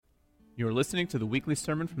You are listening to the weekly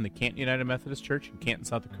sermon from the Canton United Methodist Church in Canton,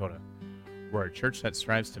 South Dakota. We're a church that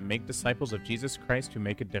strives to make disciples of Jesus Christ who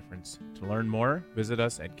make a difference. To learn more, visit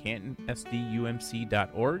us at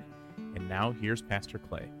cantonsdumc.org. And now here's Pastor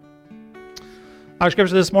Clay. Our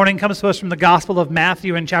scripture this morning comes to us from the Gospel of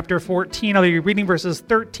Matthew in chapter 14. I'll be reading verses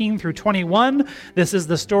 13 through 21. This is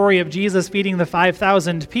the story of Jesus feeding the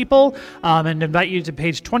 5,000 people, and invite you to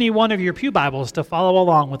page 21 of your pew Bibles to follow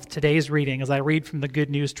along with today's reading as I read from the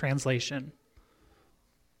Good News translation.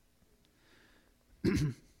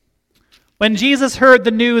 When Jesus heard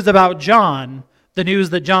the news about John, the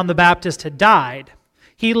news that John the Baptist had died,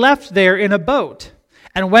 he left there in a boat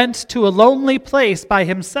and went to a lonely place by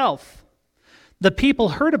himself. The people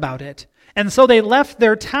heard about it, and so they left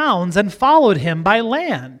their towns and followed him by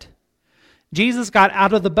land. Jesus got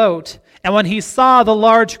out of the boat, and when he saw the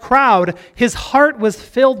large crowd, his heart was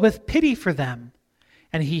filled with pity for them,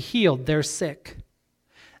 and he healed their sick.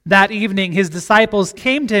 That evening his disciples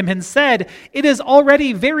came to him and said, "It is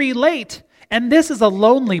already very late, and this is a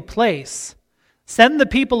lonely place. Send the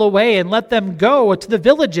people away and let them go to the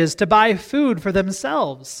villages to buy food for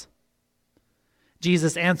themselves."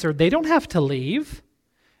 Jesus answered, "They don't have to leave.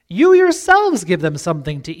 You yourselves give them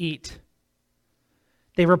something to eat."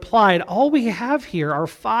 They replied, "All we have here are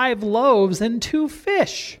 5 loaves and 2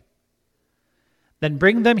 fish." "Then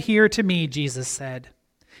bring them here to me," Jesus said.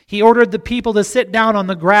 He ordered the people to sit down on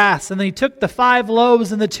the grass, and then he took the 5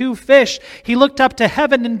 loaves and the 2 fish. He looked up to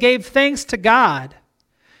heaven and gave thanks to God.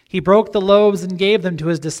 He broke the loaves and gave them to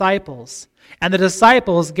his disciples, and the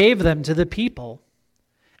disciples gave them to the people.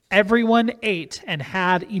 Everyone ate and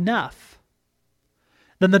had enough.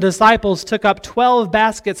 Then the disciples took up 12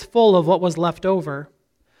 baskets full of what was left over.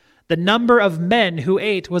 The number of men who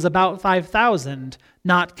ate was about 5,000,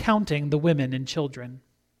 not counting the women and children.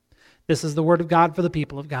 This is the word of God for the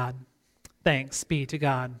people of God. Thanks be to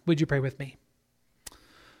God. Would you pray with me?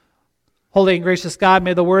 Holy and gracious God,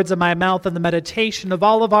 may the words of my mouth and the meditation of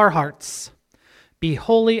all of our hearts be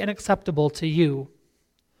holy and acceptable to you.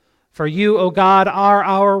 For you, O God, are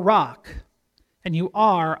our rock, and you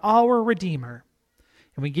are our Redeemer.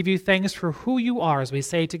 And we give you thanks for who you are as we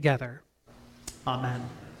say together, Amen.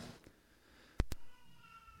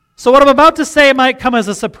 So what I'm about to say might come as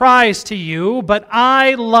a surprise to you, but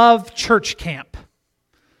I love church camp.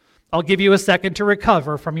 I'll give you a second to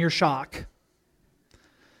recover from your shock.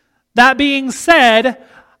 That being said,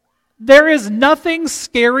 there is nothing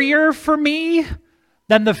scarier for me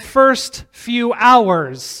than the first few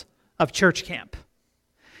hours of church camp.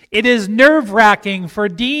 It is nerve-wracking for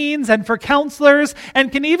deans and for counselors,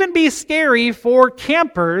 and can even be scary for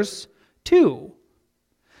campers too.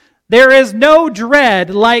 There is no dread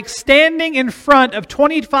like standing in front of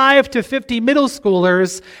 25 to 50 middle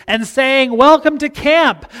schoolers and saying, "Welcome to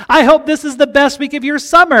camp. I hope this is the best week of your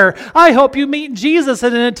summer. I hope you meet Jesus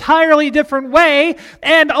in an entirely different way.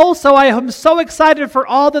 And also, I am so excited for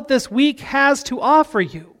all that this week has to offer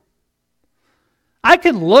you." I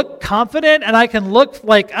can look confident and I can look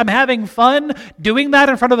like I'm having fun doing that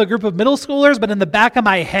in front of a group of middle schoolers, but in the back of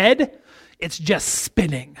my head, it's just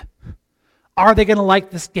spinning. Are they going to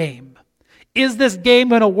like this game? Is this game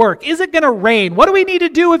going to work? Is it going to rain? What do we need to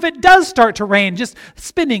do if it does start to rain? Just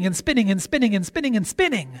spinning and spinning and spinning and spinning and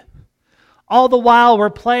spinning. All the while we're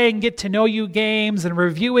playing get-to-know-you games and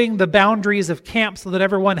reviewing the boundaries of camp so that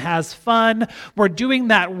everyone has fun. We're doing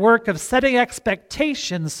that work of setting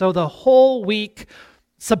expectations so the whole week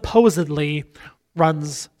supposedly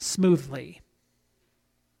runs smoothly.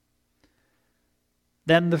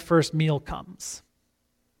 Then the first meal comes.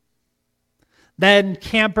 Then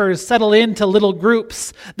campers settle into little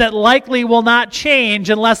groups that likely will not change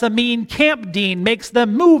unless a mean camp dean makes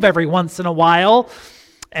them move every once in a while.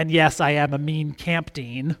 And yes, I am a mean camp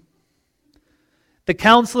dean. The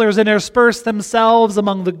counselors intersperse themselves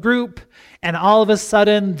among the group, and all of a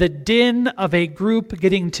sudden, the din of a group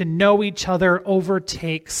getting to know each other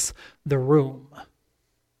overtakes the room.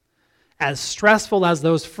 As stressful as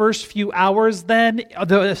those first few hours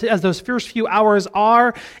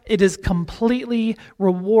are, it is completely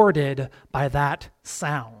rewarded by that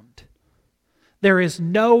sound. There is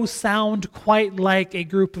no sound quite like a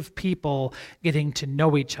group of people getting to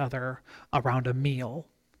know each other around a meal.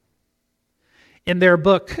 In their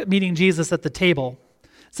book, Meeting Jesus at the Table,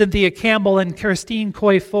 Cynthia Campbell and Christine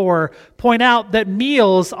Coy-Fore point out that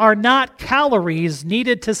meals are not calories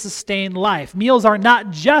needed to sustain life. Meals are not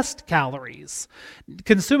just calories,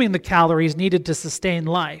 consuming the calories needed to sustain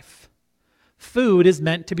life. Food is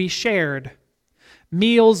meant to be shared.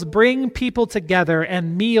 Meals bring people together,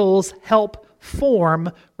 and meals help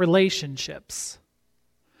form relationships.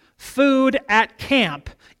 Food at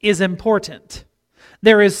camp is important.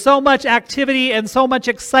 There is so much activity and so much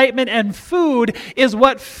excitement, and food is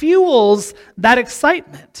what fuels that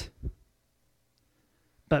excitement.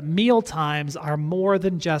 But meal times are more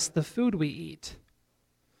than just the food we eat.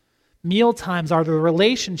 Meal times are the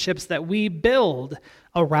relationships that we build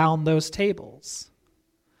around those tables.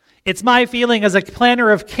 It's my feeling as a planner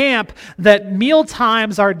of camp that meal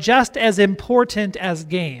times are just as important as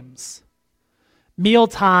games. Meal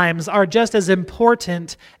times are just as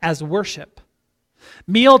important as worship.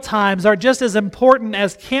 Meal times are just as important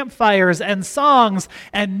as campfires and songs,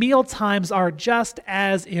 and meal times are just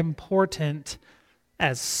as important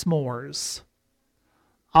as s'mores.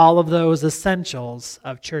 All of those essentials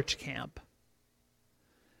of church camp.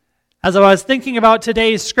 As I was thinking about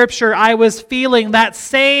today's scripture, I was feeling that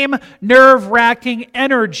same nerve-wracking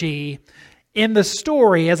energy in the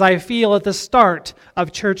story as I feel at the start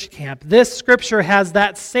of church camp. This scripture has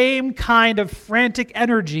that same kind of frantic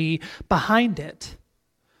energy behind it.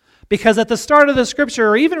 Because at the start of the scripture,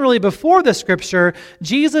 or even really before the scripture,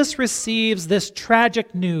 Jesus receives this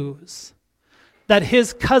tragic news that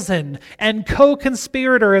his cousin and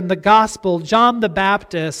co-conspirator in the gospel, John the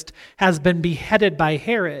Baptist, has been beheaded by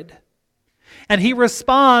Herod. And he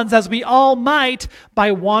responds, as we all might,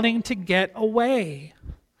 by wanting to get away,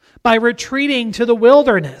 by retreating to the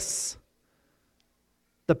wilderness.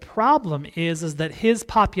 The problem is that his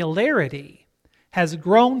popularity has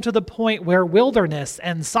grown to the point where wilderness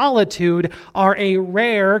and solitude are a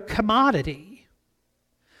rare commodity.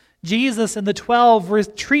 Jesus and the 12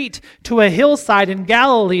 retreat to a hillside in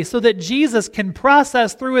Galilee so that Jesus can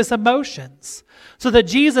process through his emotions, so that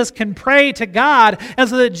Jesus can pray to God, and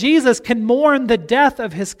so that Jesus can mourn the death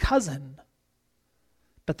of his cousin.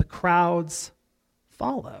 But the crowds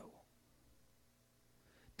follow.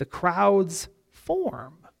 The crowds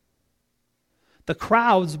form. The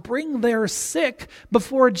crowds bring their sick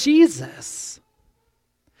before Jesus.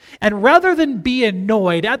 And rather than be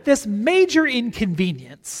annoyed at this major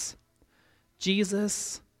inconvenience,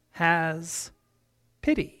 Jesus has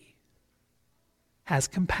pity, has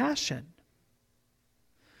compassion.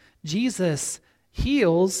 Jesus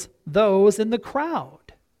heals those in the crowd.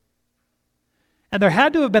 And there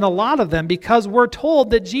had to have been a lot of them, because we're told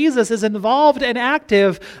that Jesus is involved and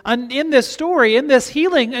active in this story, in this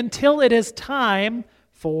healing, until it is time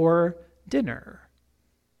for dinner.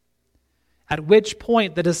 At which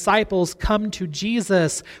point the disciples come to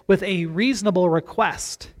Jesus with a reasonable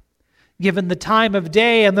request. Given the time of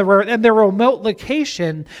day and their remote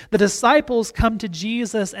location, the disciples come to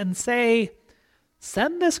Jesus and say,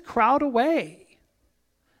 "Send this crowd away.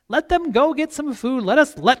 Let them go get some food. Let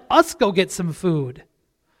us go get some food.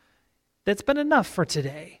 That's been enough for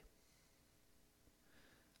today."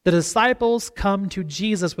 The disciples come to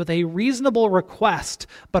Jesus with a reasonable request,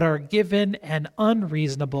 but are given an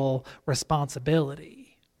unreasonable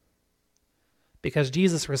responsibility. Because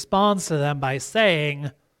Jesus responds to them by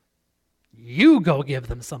saying, "You go give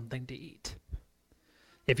them something to eat.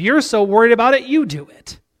 If you're so worried about it, you do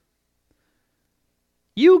it.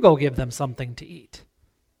 You go give them something to eat."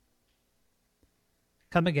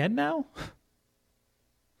 Come again now?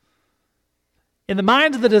 In the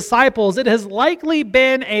minds of the disciples, it has likely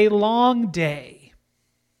been a long day.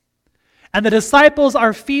 And the disciples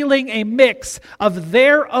are feeling a mix of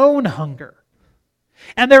their own hunger.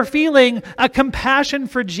 And they're feeling a compassion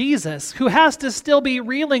for Jesus, who has to still be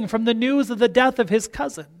reeling from the news of the death of his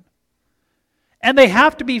cousin. And they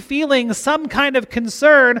have to be feeling some kind of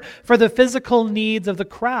concern for the physical needs of the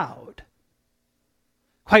crowd.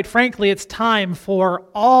 Quite frankly, it's time for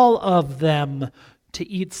all of them to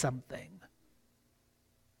eat something.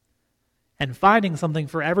 And finding something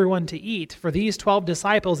for everyone to eat for these 12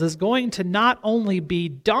 disciples is going to not only be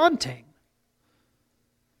daunting,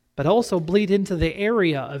 but also bleed into the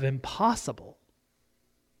area of impossible.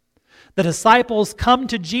 The disciples come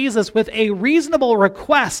to Jesus with a reasonable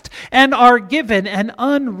request and are given an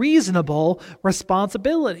unreasonable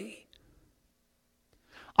responsibility.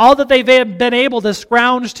 All that they've been able to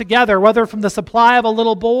scrounge together, whether from the supply of a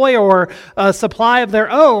little boy or a supply of their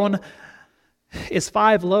own, is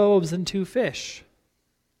 5 loaves and 2 fish.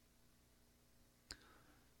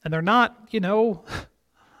 And they're not,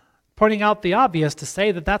 pointing out the obvious to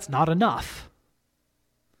say that that's not enough.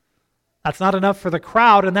 That's not enough for the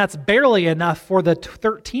crowd, and that's barely enough for the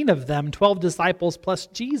 13 of them, 12 disciples plus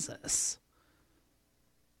Jesus.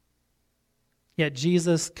 Yet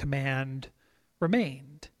Jesus' command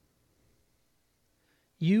remained.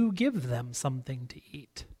 You give them something to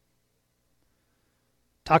eat.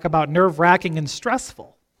 Talk about nerve-wracking and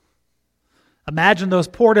stressful. Imagine those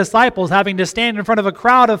poor disciples having to stand in front of a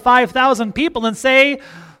crowd of 5,000 people and say,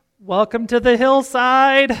 "Welcome to the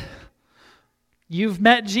hillside. You've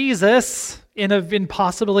met Jesus in a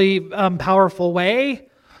possibly powerful way.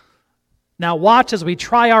 Now watch as we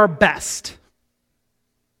try our best.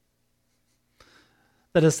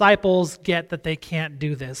 The disciples get that they can't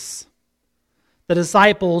do this. The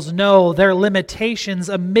disciples know their limitations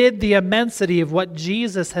amid the immensity of what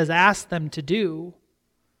Jesus has asked them to do.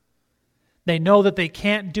 They know that they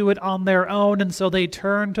can't do it on their own, and so they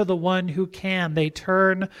turn to the one who can. They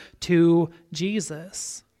turn to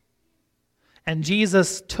Jesus. And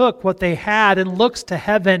Jesus took what they had and looks to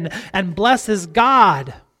heaven and blesses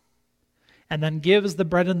God, and then gives the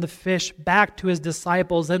bread and the fish back to his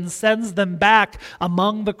disciples and sends them back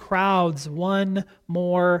among the crowds one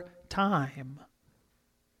more time.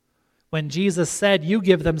 When Jesus said, "You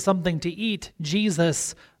give them something to eat,"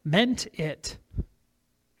 Jesus meant it.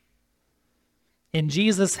 In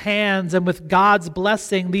Jesus' hands and with God's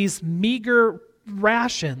blessing, these meager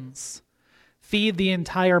rations feed the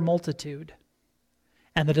entire multitude.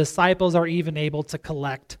 And the disciples are even able to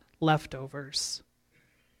collect leftovers.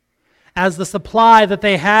 As the supply that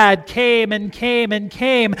they had came and came and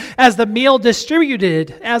came, as the meal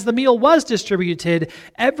was distributed,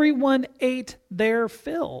 everyone ate their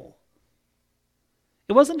fill.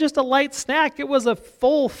 It wasn't just a light snack, it was a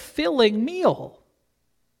full-filling meal.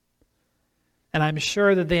 And I'm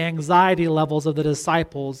sure that the anxiety levels of the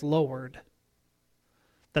disciples lowered,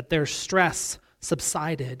 that their stress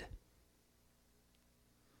subsided.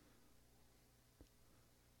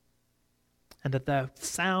 And that the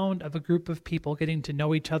sound of a group of people getting to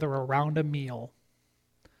know each other around a meal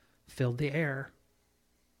filled the air.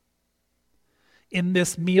 In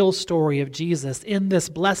this meal story of Jesus, in this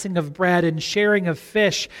blessing of bread and sharing of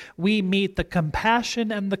fish, we meet the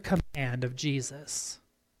compassion and the command of Jesus.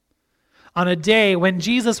 On a day when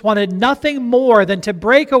Jesus wanted nothing more than to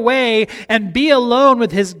break away and be alone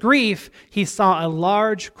with his grief, he saw a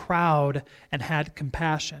large crowd and had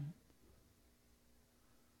compassion.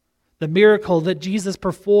 The miracle that Jesus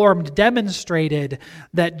performed demonstrated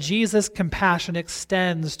that Jesus' compassion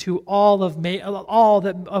extends to all of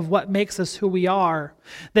what makes us who we are.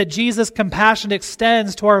 That Jesus' compassion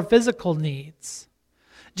extends to our physical needs.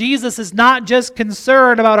 Jesus is not just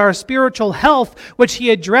concerned about our spiritual health, which he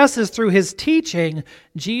addresses through his teaching.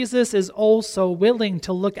 Jesus is also willing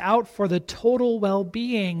to look out for the total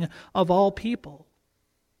well-being of all people.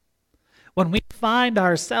 When we find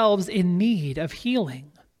ourselves in need of healing,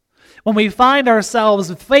 when we find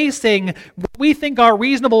ourselves facing what we think are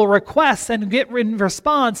reasonable requests and get in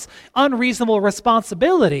response unreasonable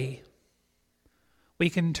responsibility, we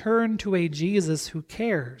can turn to a Jesus who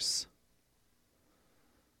cares.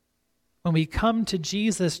 When we come to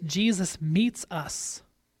Jesus, Jesus meets us.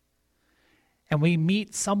 And we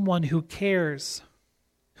meet someone who cares,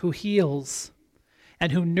 who heals,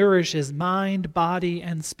 and who nourishes mind, body,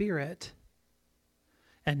 and spirit.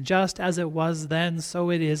 And just as it was then,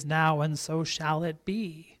 so it is now, and so shall it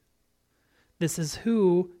be. This is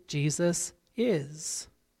who Jesus is.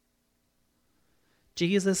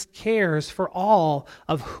 Jesus cares for all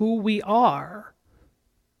of who we are.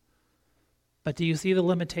 But do you see the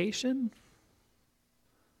limitation?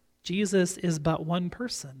 Jesus is but one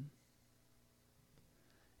person.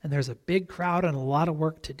 And there's a big crowd and a lot of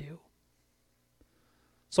work to do.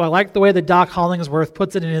 So I like the way that Doc Hollingsworth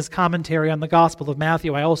puts it in his commentary on the Gospel of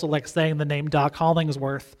Matthew. I also like saying the name Doc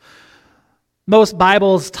Hollingsworth. Most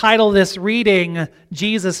Bibles title this reading,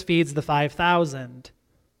 Jesus Feeds the 5,000.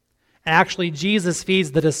 Actually, Jesus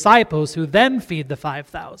feeds the disciples who then feed the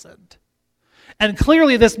 5,000. And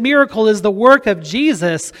clearly this miracle is the work of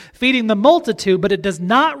Jesus feeding the multitude, but it does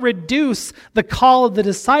not reduce the call of the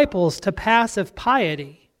disciples to passive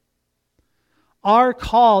piety. Our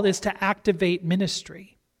call is to activate ministry.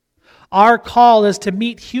 Our call is to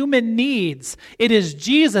meet human needs. It is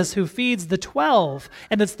Jesus who feeds the 12,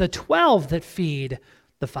 and it's the 12 that feed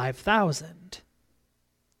the 5,000.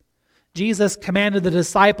 Jesus commanded the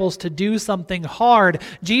disciples to do something hard.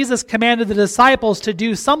 Jesus commanded the disciples to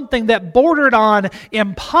do something that bordered on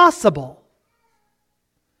impossible,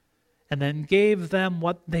 and then gave them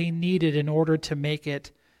what they needed in order to make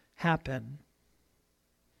it happen.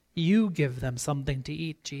 You give them something to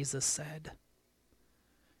eat, Jesus said.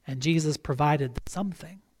 And Jesus provided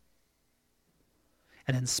something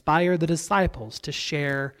and inspired the disciples to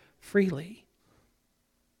share freely.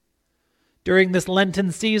 During this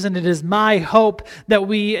Lenten season, it is my hope that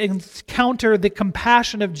we encounter the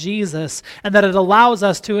compassion of Jesus and that it allows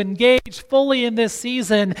us to engage fully in this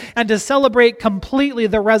season and to celebrate completely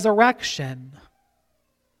the resurrection.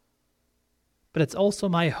 But it's also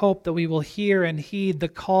my hope that we will hear and heed the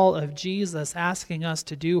call of Jesus asking us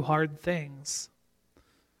to do hard things.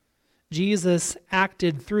 Jesus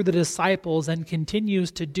acted through the disciples and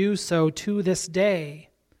continues to do so to this day.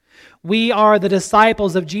 We are the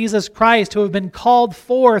disciples of Jesus Christ who have been called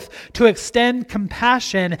forth to extend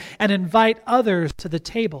compassion and invite others to the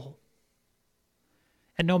table.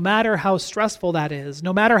 And no matter how stressful that is,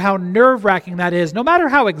 no matter how nerve-wracking that is, no matter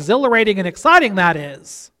how exhilarating and exciting that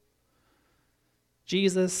is,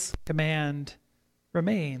 Jesus' command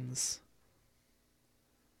remains.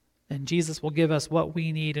 And Jesus will give us what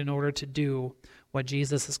we need in order to do what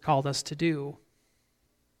Jesus has called us to do,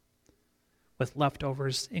 with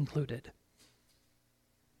leftovers included.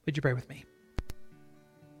 Would you pray with me?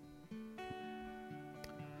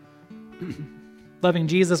 Loving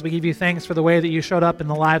Jesus, we give you thanks for the way that you showed up in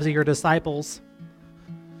the lives of your disciples.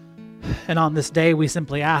 And on this day, we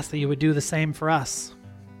simply ask that you would do the same for us.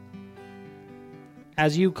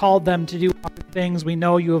 As you called them to do hard things, we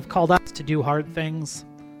know you have called us to do hard things.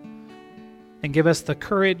 And give us the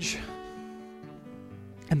courage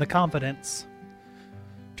and the confidence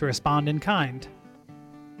to respond in kind.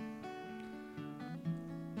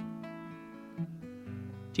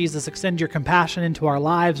 Jesus, extend your compassion into our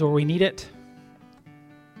lives where we need it.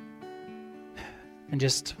 And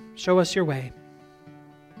just show us your way.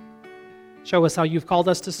 Show us how you've called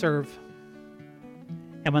us to serve.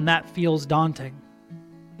 And when that feels daunting,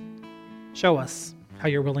 show us how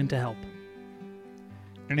you're willing to help.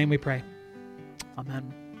 In your name we pray.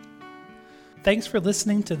 Amen. Thanks for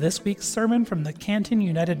listening to this week's sermon from the Canton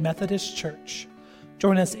United Methodist Church.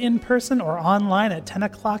 Join us in person or online at 10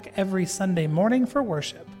 o'clock every Sunday morning for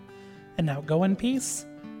worship. And now go in peace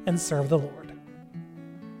and serve the Lord.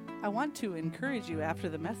 I want to encourage you after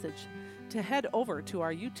the message to head over to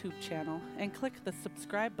our YouTube channel and click the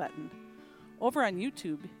subscribe button. Over on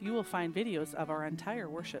YouTube, you will find videos of our entire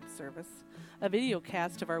worship service, a video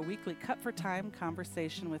cast of our weekly Cut for Time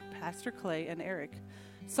conversation with Pastor Clay and Eric,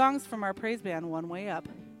 songs from our praise band One Way Up,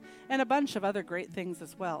 and a bunch of other great things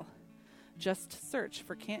as well. Just search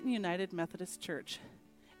for Canton United Methodist Church.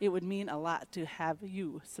 It would mean a lot to have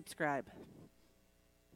you subscribe.